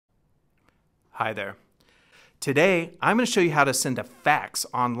Hi there. Today, I'm going to show you how to send a fax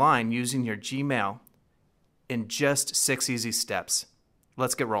online using your Gmail in just 6 easy steps.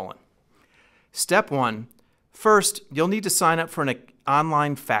 Let's get rolling. Step 1. First, you'll need to sign up for an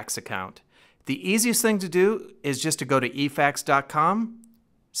online fax account. The easiest thing to do is just to go to eFax.com,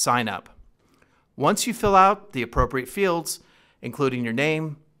 sign up. Once you fill out the appropriate fields, including your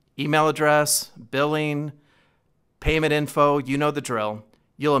name, email address, billing, payment info, you know the drill,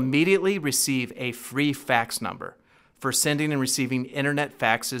 you'll immediately receive a free fax number for sending and receiving internet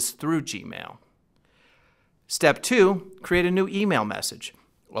faxes through Gmail. Step 2, create a new email message.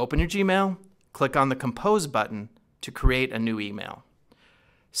 Open your Gmail, click on the Compose button to create a new email.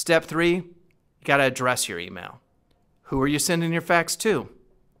 Step 3, you got to address your email. Who are you sending your fax to?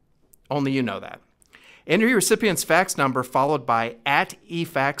 Only you know that. Enter your recipient's fax number followed by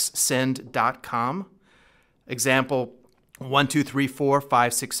 @efaxsend.com. Example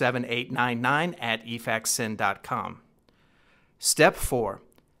 123456789 @efaxsend.com. Step 4.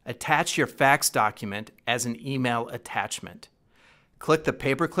 Attach your fax document as an email attachment. Click the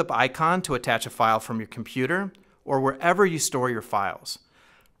paperclip icon to attach a file from your computer or wherever you store your files.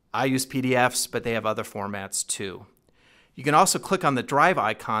 I use PDFs, but they have other formats too. You can also click on the Drive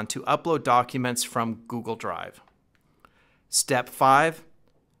icon to upload documents from Google Drive. Step 5.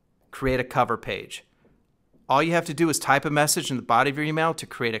 Create a cover page. All you have to do is type a message in the body of your email to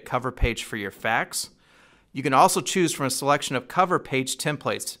create a cover page for your fax. You can also choose from a selection of cover page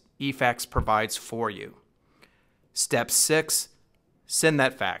templates eFax provides for you. Step 6. Send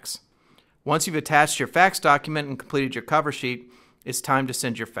that fax. Once you've attached your fax document and completed your cover sheet, it's time to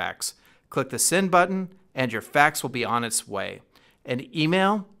send your fax. Click the Send button and your fax will be on its way. An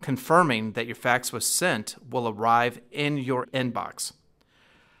email confirming that your fax was sent will arrive in your inbox.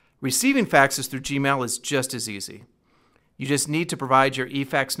 Receiving faxes through Gmail is just as easy. You just need to provide your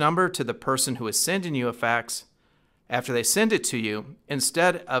eFax number to the person who is sending you a fax. After they send it to you,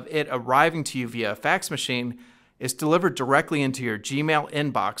 instead of it arriving to you via a fax machine, it's delivered directly into your Gmail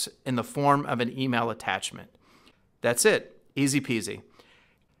inbox in the form of an email attachment. That's it. Easy peasy.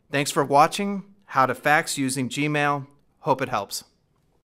 Thanks for watching How to Fax Using Gmail. Hope it helps.